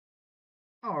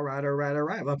All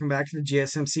right. Welcome back to the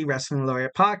GSMC Wrestling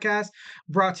Laureate Podcast,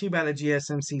 brought to you by the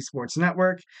GSMC Sports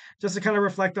Network. Just to kind of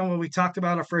reflect on what we talked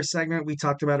about, our first segment, we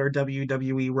talked about our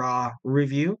WWE Raw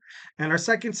review. And our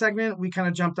second segment, we kind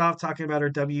of jumped off talking about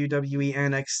our WWE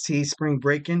NXT Spring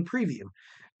Break-In preview.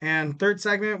 And third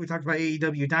segment, we talked about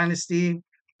AEW Dynasty,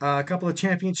 a couple of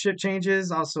championship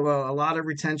changes, also a lot of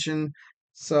retention.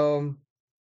 So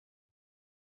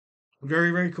very,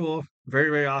 very cool.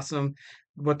 Very, very awesome.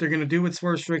 What they're going to do with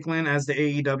Swerve Strickland as the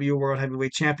AEW World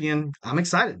Heavyweight Champion. I'm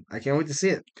excited. I can't wait to see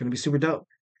it. Going to be super dope.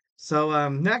 So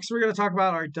next, we're going to talk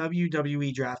about our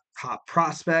WWE Draft top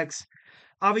prospects.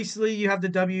 Obviously, you have the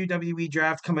WWE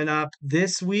Draft coming up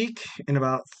this week in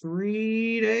about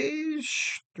 3 days.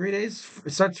 3 days.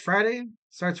 It starts Friday.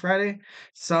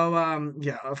 So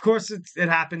yeah, of course, it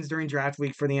happens during draft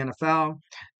week for the NFL.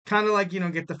 Kind of like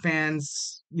get the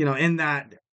fans in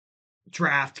that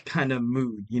draft kind of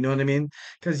mood, you know what I mean?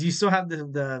 Because you still have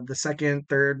the second,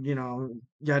 third,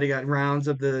 yada yada rounds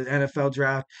of the NFL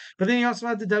draft, but then you also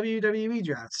have the WWE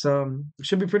draft, so it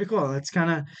should be pretty cool. Let's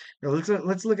kind of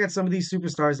let's look at some of these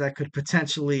superstars that could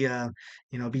potentially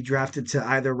be drafted to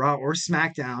either Raw or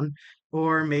SmackDown.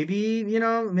 Or maybe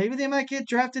they might get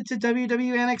drafted to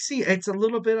WWE NXT. It's a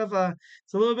little bit of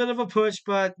a push,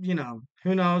 but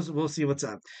who knows? We'll see what's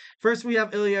up. First, we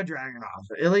have Ilya Dragunov.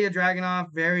 Ilya Dragunov,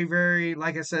 very, very,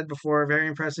 like I said before, very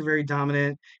impressive, very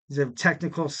dominant. He's a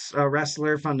technical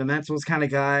wrestler, fundamentals kind of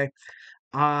guy.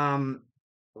 Um,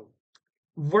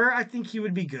 where I think he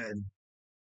would be good,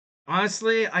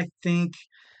 honestly, I think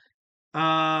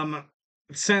um,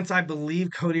 since I believe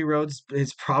Cody Rhodes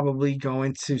is probably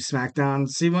going to SmackDown.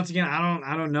 See, once again,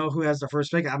 I don't know who has the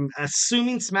first pick. I'm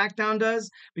assuming SmackDown does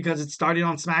because it started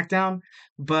on SmackDown.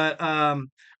 But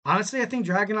honestly, I think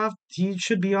Dragunov he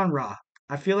should be on Raw.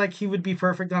 I feel like he would be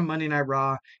perfect on Monday Night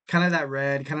Raw. Kind of that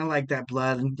red, kind of like that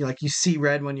blood, and like you see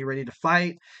red when you're ready to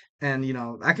fight. And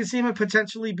I could see him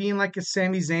potentially being like a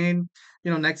Sami Zayn,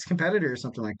 next competitor or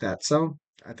something like that. So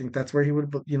I think that's where he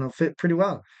would, fit pretty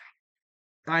well.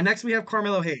 Next, we have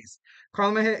Carmelo Hayes.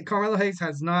 Carmelo Hayes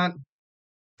has not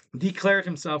declared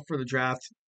himself for the draft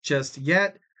just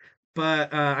yet,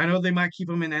 but I know they might keep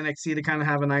him in NXT to kind of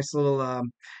have a nice little,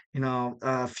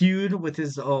 feud with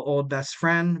his old best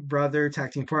friend, brother,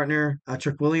 tag team partner,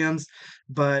 Trick Williams.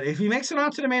 But if he makes it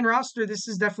onto the main roster, this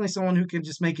is definitely someone who can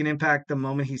just make an impact the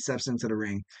moment he steps into the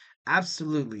ring.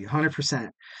 Absolutely, 100%.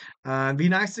 It'd be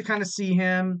nice to kind of see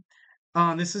him.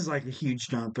 This is like a huge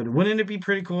jump, but wouldn't it be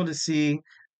pretty cool to see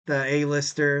the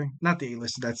A-lister, not the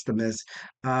A-lister, that's the Miz.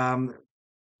 Um,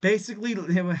 basically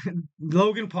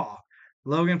Logan Paul.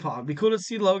 Logan Paul. It'd be cool to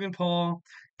see Logan Paul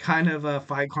kind of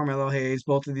fight Carmelo Hayes.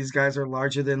 Both of these guys are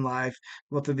larger than life.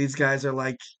 Both of these guys are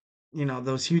like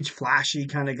those huge flashy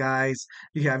kind of guys.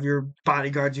 You have your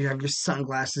bodyguards, you have your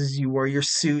sunglasses, you wear your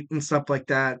suit and stuff like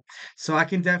that. So I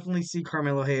can definitely see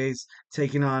Carmelo Hayes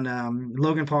taking on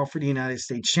Logan Paul for the United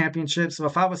States Championship. So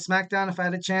if I was SmackDown, if I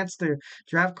had a chance to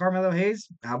draft Carmelo Hayes,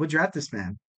 I would draft this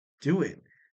man. Do it.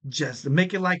 Just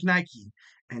make it like Nike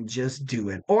and just do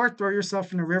it. Or throw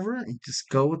yourself in the river and just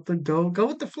go with the go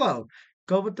with the flow.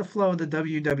 Go with the flow of the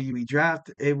WWE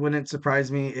draft. It wouldn't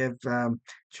surprise me if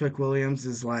Trick Williams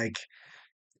is like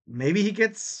maybe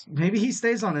he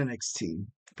stays on NXT.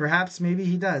 Perhaps maybe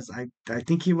he does. I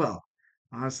think he will.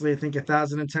 Honestly, I think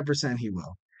 1,010% he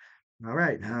will. All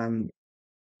right.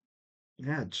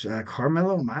 Yeah,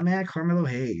 Carmelo, my man, Carmelo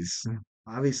Hayes.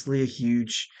 Obviously a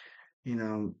huge, you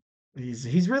know,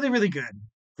 he's really, really good.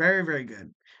 Very, very good.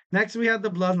 Next we have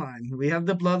the Bloodline. We have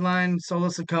the Bloodline, Solo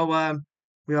Sikoa.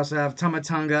 We also have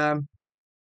Tamatonga.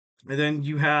 And then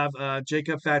you have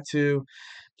Jacob Fatu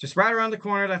just right around the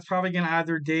corner. That's probably going to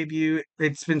either debut.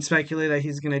 It's been speculated that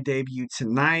he's going to debut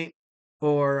tonight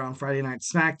or on Friday Night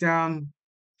SmackDown.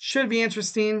 Should be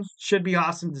interesting. Should be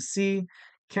awesome to see.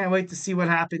 Can't wait to see what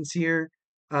happens here.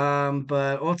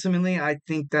 But ultimately, I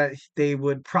think that they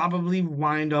would probably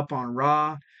wind up on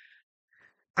Raw.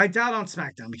 I doubt on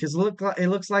SmackDown because it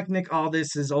looks like Nick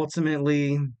Aldis is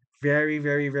ultimately very,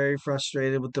 very, very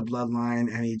frustrated with the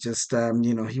bloodline, and he just,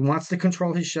 he wants to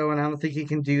control his show, and I don't think he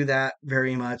can do that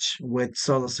very much with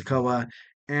Solo Sikoa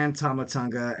and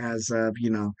Tamatonga as,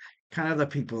 kind of the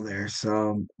people there.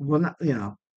 So, well, not,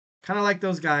 kind of like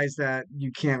those guys that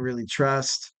you can't really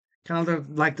trust. Kind of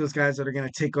like those guys that are going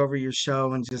to take over your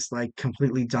show and just like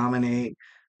completely dominate.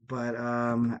 But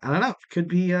I don't know. Could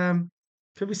be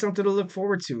something to look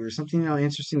forward to or something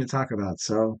interesting to talk about.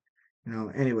 So,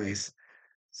 anyways.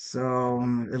 So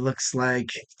it looks like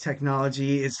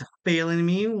technology is failing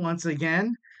me once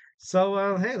again.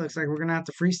 So hey, looks like we're gonna have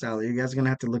to freestyle it. You guys are gonna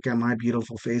have to look at my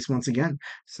beautiful face once again.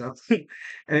 So,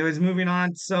 anyways, moving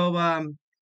on. So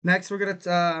Next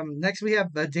we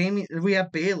have Damien. We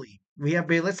have Bailey. We have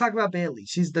Bailey. Let's talk about Bailey.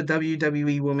 She's the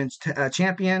WWE Women's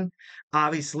Champion.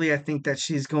 Obviously, I think that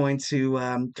she's going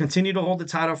to continue to hold the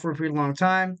title for a pretty long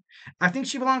time. I think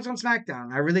she belongs on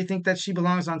SmackDown. I really think that she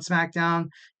belongs on SmackDown,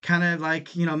 kind of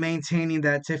like maintaining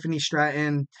that Tiffany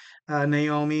Stratton,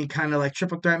 Naomi kind of like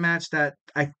triple threat match that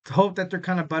I hope that they're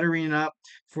kind of buttering up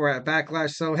for a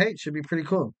Backlash. So hey, it should be pretty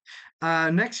cool.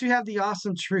 Next, you have the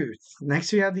Awesome Truth.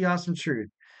 Next, you have the Awesome Truth.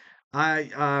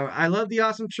 I love the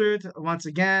Awesome Truth once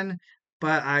again,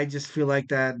 but I just feel like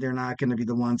that they're not going to be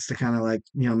the ones to kind of like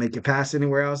make it past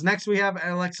anywhere else. Next, we have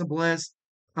Alexa Bliss.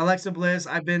 Alexa Bliss.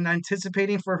 I've been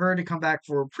anticipating for her to come back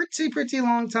for a pretty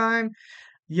long time.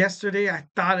 Yesterday, I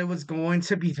thought it was going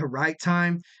to be the right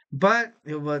time, but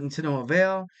it wasn't to no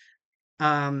avail.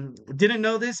 Didn't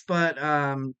know this, but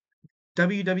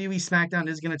WWE SmackDown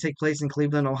is going to take place in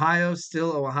Cleveland, Ohio.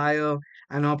 Still Ohio.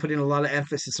 I know I'm putting a lot of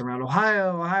emphasis around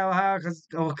Ohio,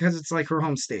 because it's like her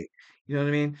home state. You know what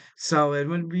I mean? So it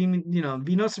wouldn't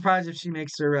be no surprise if she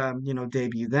makes her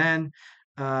debut then.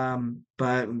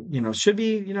 But should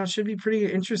be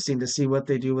pretty interesting to see what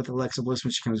they do with Alexa Bliss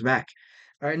when she comes back.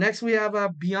 All right, next we have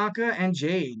Bianca and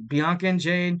Jade. Bianca and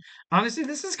Jade. Honestly,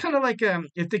 this is kind of like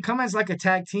if they come as like a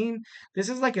tag team, this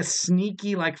is like a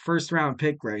sneaky like first round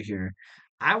pick right here.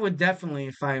 I would definitely,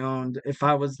 if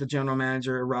I was the general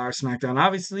manager of Raw or SmackDown.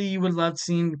 Obviously, you would love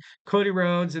seeing Cody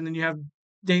Rhodes, and then you have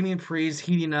Damian Priest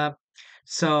heating up.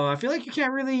 So I feel like you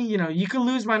can't really, you could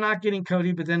lose by not getting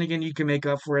Cody, but then again, you can make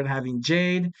up for it having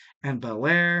Jade and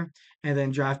Belair, and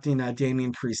then drafting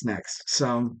Damian Priest next.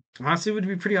 So honestly, it would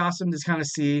be pretty awesome to kind of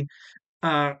see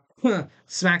uh,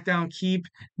 SmackDown keep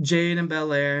Jade and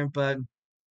Belair, but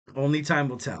only time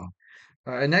will tell.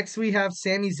 Next, we have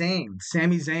Sami Zayn.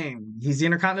 Sami Zayn. He's the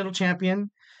Intercontinental Champion.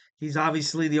 He's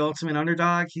obviously the ultimate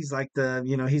underdog. He's like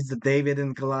he's the David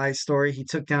and Goliath story. He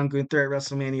took down Gunther at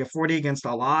WrestleMania 40 against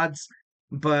all odds.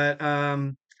 But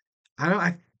I don't.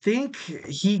 I think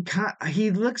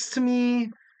he looks to me.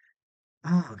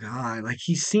 Oh God, like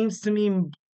he seems to me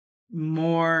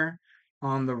more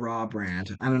on the Raw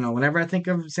brand. I don't know. Whenever I think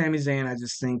of Sami Zayn, I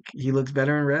just think he looks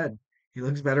better in red. He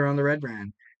looks better on the red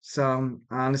brand. So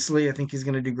honestly, I think he's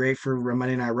going to do great for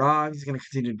Monday Night Raw. He's going to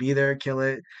continue to be there, kill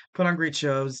it, put on great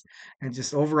shows, and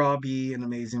just overall be an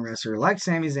amazing wrestler like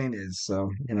Sami Zayn is. So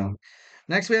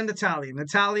next we have Natalia.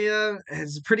 Natalia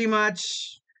has pretty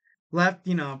much left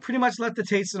the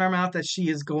taste in our mouth that she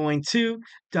is going to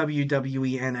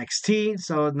WWE NXT.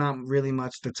 So not really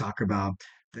much to talk about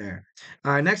there.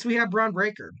 Next we have Braun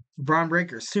Breaker. Braun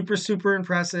Breaker, super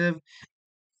impressive.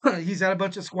 He's had a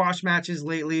bunch of squash matches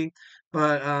lately,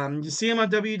 but you see him on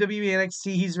WWE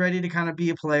NXT. He's ready to kind of be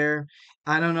a player.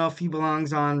 I don't know if he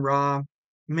belongs on Raw.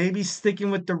 Maybe sticking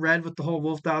with the red with the whole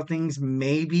Wolf Doll things,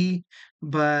 maybe.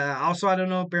 But also, I don't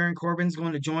know if Baron Corbin's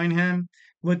going to join him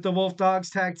with the Wolf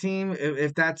Dogs tag team.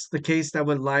 If that's the case, that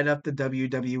would light up the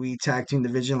WWE tag team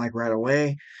division like right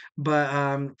away. But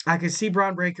I could see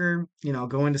Braun Breaker,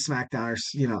 going to SmackDown,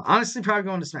 or honestly, probably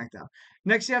going to SmackDown.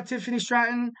 Next, you have Tiffany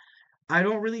Stratton. I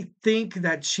don't really think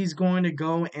that she's going to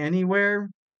go anywhere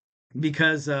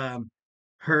because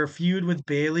her feud with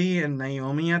Bailey and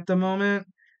Naomi at the moment.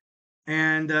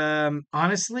 And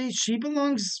honestly, she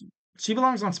belongs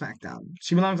on SmackDown.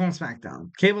 She belongs on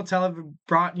SmackDown. Cable television,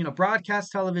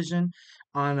 broadcast television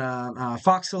on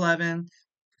Fox 11.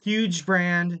 Huge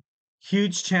brand,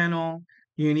 huge channel.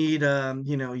 You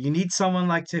need someone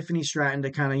like Tiffany Stratton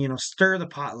to kind of, stir the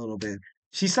pot a little bit.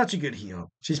 She's such a good heel.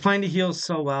 She's playing the heel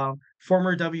so well.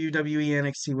 Former WWE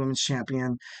NXT Women's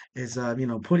Champion is,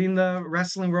 putting the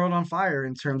wrestling world on fire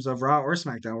in terms of Raw or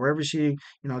SmackDown, wherever she,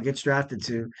 gets drafted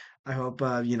to. I hope,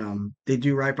 they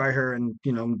do right by her and,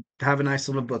 have a nice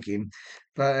little booking.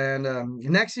 And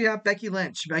next you have Becky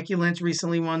Lynch. Becky Lynch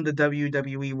recently won the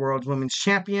WWE World Women's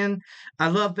Champion. I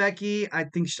love Becky. I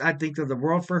think of the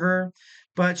world for her,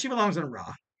 but she belongs on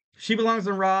Raw. She belongs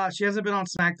on Raw. She hasn't been on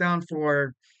SmackDown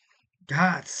for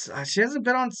God. She hasn't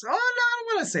been on. Oh no, I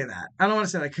don't want to say that. I don't want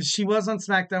to say that because she was on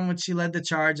SmackDown when she led the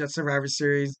charge at Survivor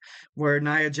Series, where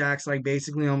Nia Jax like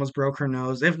basically almost broke her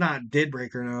nose, if not did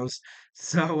break her nose.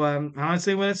 So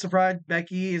honestly, wouldn't surprise.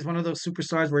 Becky is one of those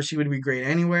superstars where she would be great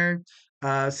anywhere.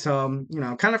 So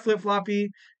kind of flip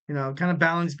floppy. Kind of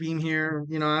balance beam here.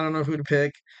 I don't know who to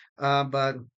pick.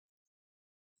 But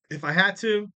if I had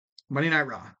to, Monday Night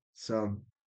Raw. So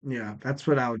yeah, that's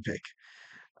what I would pick.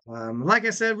 Like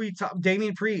I said, we talked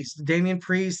Damian Priest. Damian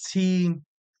Priest,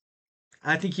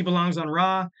 I think he belongs on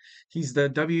Raw. He's the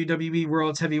WWE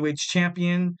World's Heavyweight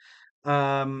Champion.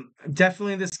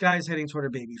 Definitely this guy's heading toward a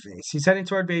baby face. He's heading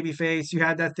toward baby face. You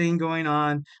had that thing going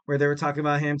on where they were talking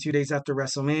about him 2 days after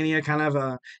WrestleMania, kind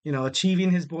of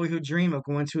achieving his boyhood dream of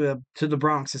going to the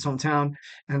Bronx, his hometown,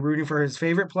 and rooting for his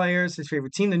favorite players, his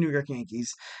favorite team, the New York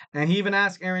Yankees. And he even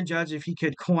asked Aaron Judge if he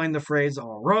could coin the phrase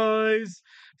 "All rise"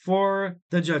 for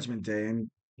the Judgment Day. And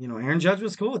Aaron Judge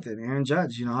was cool with it. Aaron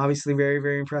Judge, obviously very,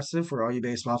 very impressive for all you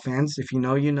baseball fans. If you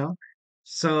know, you know.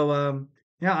 So,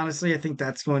 yeah, honestly, I think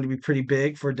that's going to be pretty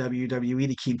big for WWE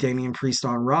to keep Damian Priest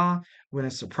on Raw.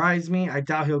 Wouldn't surprise me. I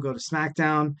doubt he'll go to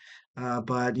SmackDown,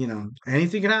 but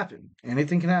anything can happen.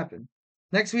 Anything can happen.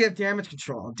 Next, we have Damage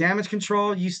Control. Damage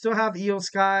Control, you still have Io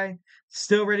Sky,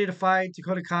 still ready to fight,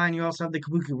 Dakota Kai, and you also have the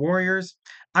Kabuki Warriors.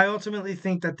 I ultimately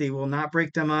think that they will not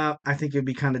break them up. I think it'd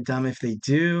be kind of dumb if they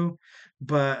do.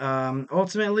 But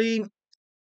ultimately,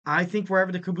 I think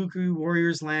wherever the Kabuki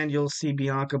Warriors land, you'll see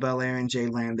Bianca Belair and Jade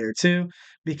land there too,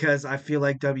 because I feel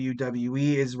like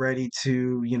WWE is ready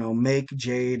to, make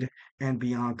Jade and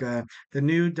Bianca the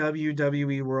new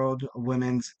WWE World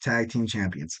Women's Tag Team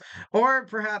Champions. Or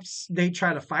perhaps they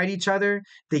try to fight each other.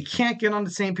 They can't get on the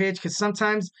same page because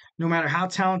sometimes, no matter how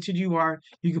talented you are,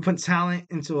 you can put talent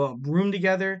into a room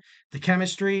together. The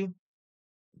chemistry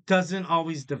doesn't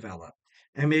always develop.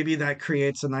 And maybe that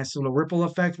creates a nice little ripple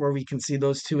effect where we can see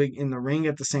those two in the ring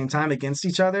at the same time against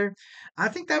each other. I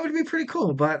think that would be pretty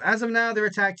cool. But as of now, they're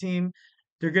a tag team.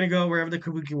 They're going to go wherever the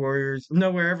Kabuki Warriors,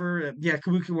 no, wherever, yeah,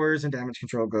 Kabuki Warriors and Damage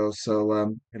Control goes.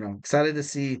 So, excited to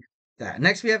see that.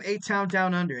 Next, we have A-Town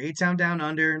Down Under. A-Town Down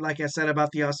Under, like I said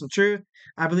about the Awesome Truth.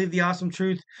 I believe the Awesome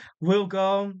Truth will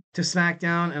go to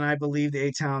SmackDown, and I believe the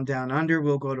A-Town Down Under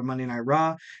will go to Monday Night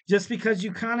Raw just because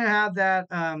you kind of have that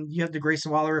you have the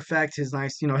Grayson Waller effect, his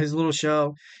nice, his little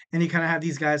show, and you kind of have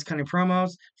these guys cutting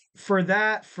promos. For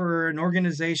an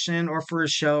organization or for a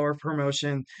show or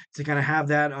promotion to kind of have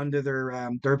that under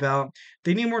their belt,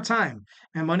 they need more time.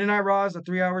 And Monday Night Raw is a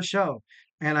 3-hour show,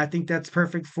 and I think that's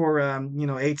perfect for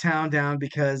A Town Down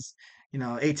because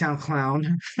A Town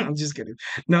Clown. I'm just kidding.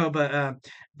 No, but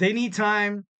they need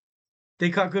time. They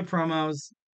cut good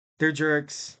promos. They're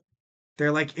jerks.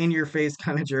 They're like in your face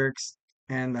kind of jerks.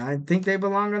 And I think they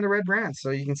belong on the red brand.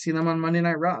 So you can see them on Monday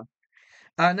Night Raw.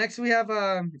 Next, we have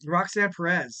Roxanne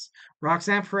Perez.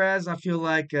 Roxanne Perez, I feel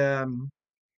like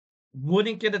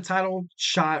wouldn't get a title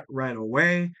shot right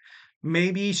away.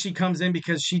 Maybe she comes in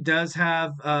because she does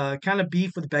have kind of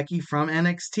beef with Becky from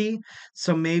NXT.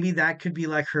 So maybe that could be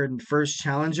like her first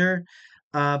challenger.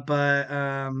 But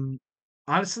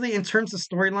honestly, in terms of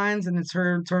storylines and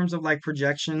in terms of like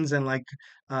projections and like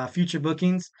future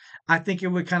bookings, I think it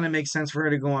would kind of make sense for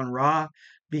her to go on Raw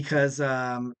because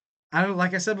I don't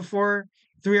like I said before,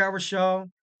 3-hour show.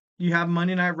 You have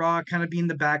Monday Night Raw kind of being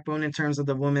the backbone in terms of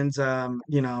the women's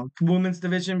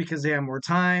division because they have more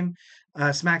time.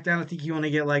 SmackDown, I think you only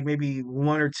get like maybe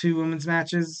one or two women's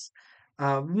matches.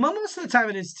 Most of the time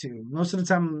it is two. Most of the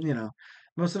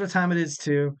time it is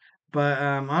two. But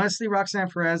honestly, Roxanne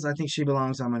Perez, I think she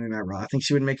belongs on Monday Night Raw. I think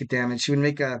she would make a damage. She would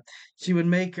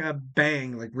make a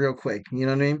bang like real quick. You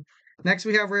know what I mean? Next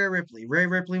we have Rhea Ripley. Rhea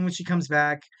Ripley when she comes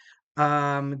back,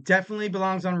 definitely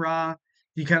belongs on Raw.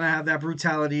 You kind of have that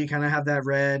brutality, you kind of have that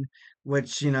red,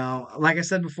 which, like I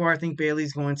said before, I think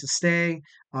Bailey's going to stay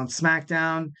on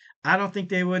SmackDown. I don't think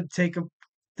they would take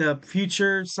the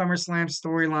future SummerSlam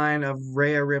storyline of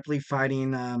Rhea Ripley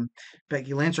fighting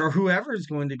Becky Lynch or whoever is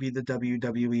going to be the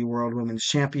WWE World Women's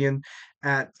Champion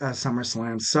at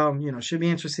SummerSlam. So, should be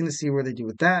interesting to see where they do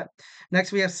with that.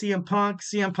 Next, we have CM Punk.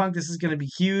 CM Punk, this is going to be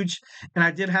huge. And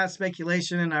I did have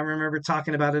speculation, and I remember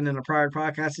talking about it in a prior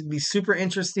podcast. It'd be super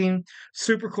interesting,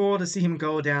 super cool to see him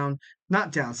go down.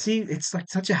 Not down. See, it's like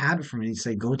such a habit for me to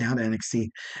say go down to NXT.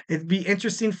 It'd be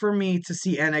interesting for me to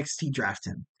see NXT draft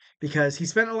him because he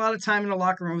spent a lot of time in the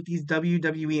locker room with these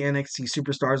WWE NXT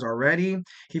superstars already.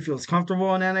 He feels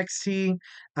comfortable in NXT.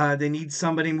 They need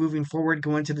somebody moving forward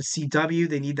going to the CW.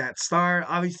 They need that star.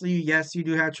 Obviously, yes, you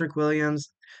do have Trick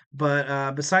Williams,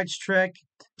 but besides Trick,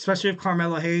 especially if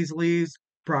Carmelo Hayes leaves,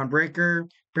 Braun Breaker,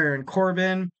 Baron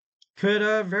Corbin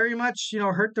could very much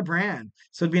hurt the brand.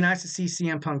 So it'd be nice to see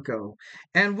CM Punk go.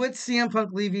 And with CM Punk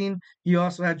leaving, you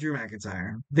also have Drew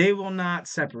McIntyre. They will not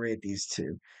separate these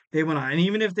two. They will not. And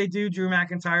even if they do, Drew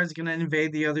McIntyre is going to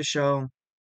invade the other show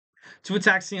to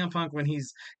attack CM Punk when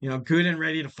he's, good and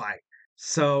ready to fight.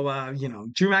 So,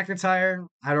 Drew McIntyre,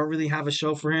 I don't really have a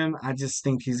show for him. I just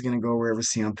think he's going to go wherever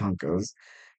CM Punk goes,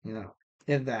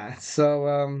 in that.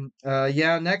 So,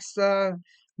 yeah, next,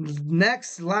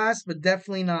 last, but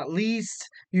definitely not least,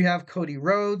 you have Cody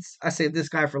Rhodes. I say this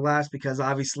guy for last because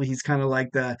obviously he's kind of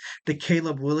like the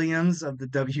Caleb Williams of the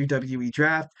WWE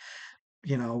Draft.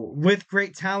 with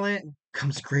great talent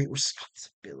comes great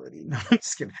responsibility. No, I'm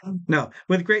just kidding. No,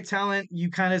 with great talent, you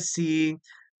kind of see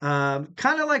kind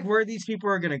of like where these people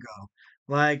are going to go.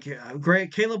 Like,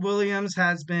 great Caleb Williams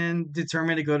has been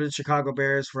determined to go to the Chicago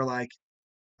Bears for like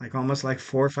almost like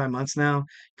 4 or 5 months now.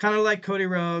 Kind of like Cody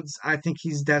Rhodes, I think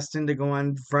he's destined to go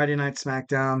on Friday Night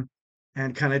SmackDown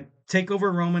and kind of take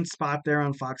over Roman's spot there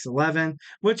on Fox 11,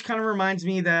 which kind of reminds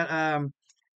me that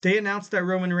they announced that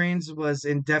Roman Reigns was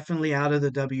indefinitely out of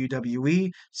the WWE,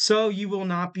 so you will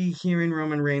not be hearing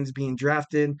Roman Reigns being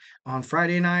drafted on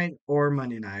Friday night or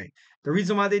Monday night. The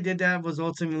reason why they did that was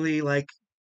ultimately like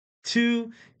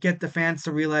to get the fans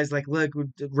to realize, like, look,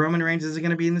 Roman Reigns isn't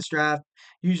going to be in this draft.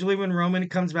 Usually, when Roman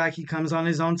comes back, he comes on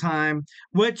his own time,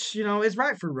 which, is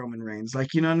right for Roman Reigns.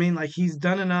 Like, you know what I mean? Like, he's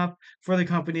done enough for the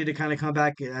company to kind of come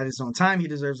back at his own time. He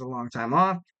deserves a long time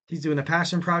off. He's doing a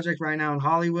passion project right now in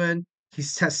Hollywood.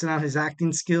 He's testing out his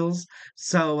acting skills.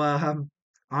 So,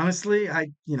 honestly,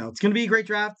 it's going to be a great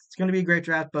draft. It's going to be a great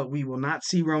draft, but we will not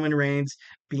see Roman Reigns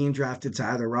being drafted to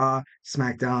either Raw,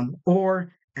 SmackDown,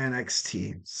 or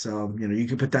NXT. So, you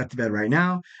can put that to bed right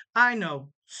now. I know.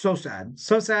 So sad.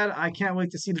 So sad. I can't wait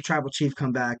to see the Tribal Chief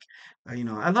come back. I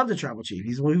love the Tribal Chief.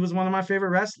 He was one of my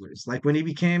favorite wrestlers. Like, when he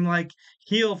became like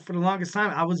heel for the longest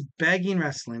time, I was begging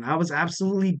wrestling. I was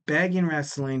absolutely begging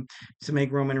wrestling to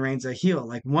make Roman Reigns a heel.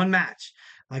 Like, one match.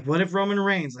 Like, what if Roman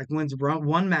Reigns like wins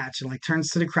one match and like turns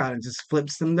to the crowd and just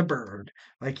flips them the bird?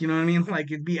 Like, you know what I mean?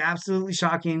 Like, it'd be absolutely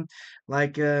shocking.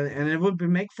 Like, and it would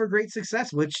make for great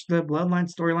success, which the Bloodline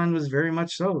storyline was very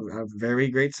much so a very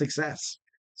great success.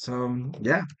 So,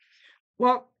 yeah.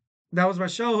 Well, that was my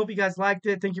show. Hope you guys liked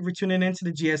it. Thank you for tuning in to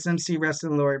the GSMC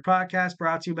Wrestling Laureate Podcast,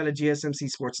 brought to you by the GSMC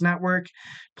Sports Network.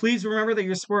 Please remember that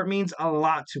your sport means a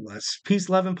lot to us. Peace,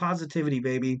 love, and positivity,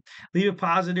 baby. Leave a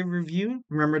positive review.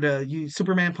 Remember to use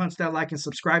Superman punch that like and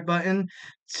subscribe button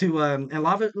to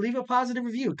and leave a positive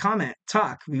review. Comment,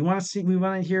 talk. We want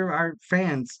to hear our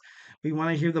fans. We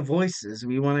want to hear the voices.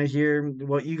 We want to hear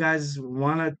what you guys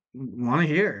want to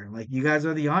hear. Like, you guys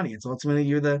are the audience. Ultimately,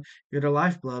 you're the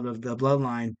lifeblood of the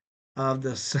bloodline of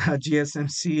the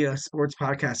GSMC Sports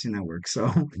Podcasting Network.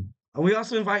 So we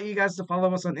also invite you guys to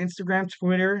follow us on Instagram,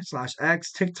 Twitter,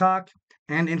 /X, TikTok,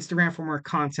 and Instagram for more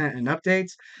content and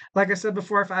updates. Like I said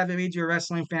before, if I haven't made you a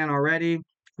wrestling fan already,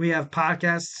 we have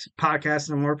podcasts,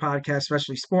 and more podcasts,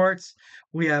 especially sports.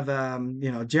 We have,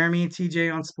 Jeremy and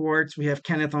TJ on sports. We have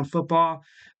Kenneth on football.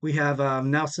 We have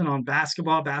Nelson on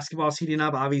basketball. Basketball's heating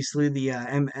up. Obviously, the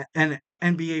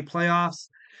NBA playoffs.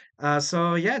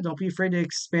 So yeah, don't be afraid to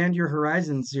expand your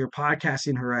horizons, your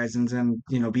podcasting horizons, and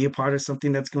be a part of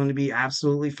something that's going to be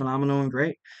absolutely phenomenal and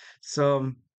great.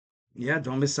 So yeah,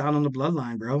 don't miss out on the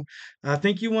bloodline, bro.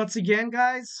 Thank you once again,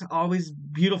 guys. Always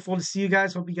beautiful to see you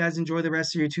guys. Hope you guys enjoy the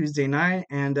rest of your Tuesday night,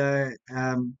 and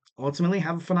ultimately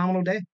have a phenomenal day.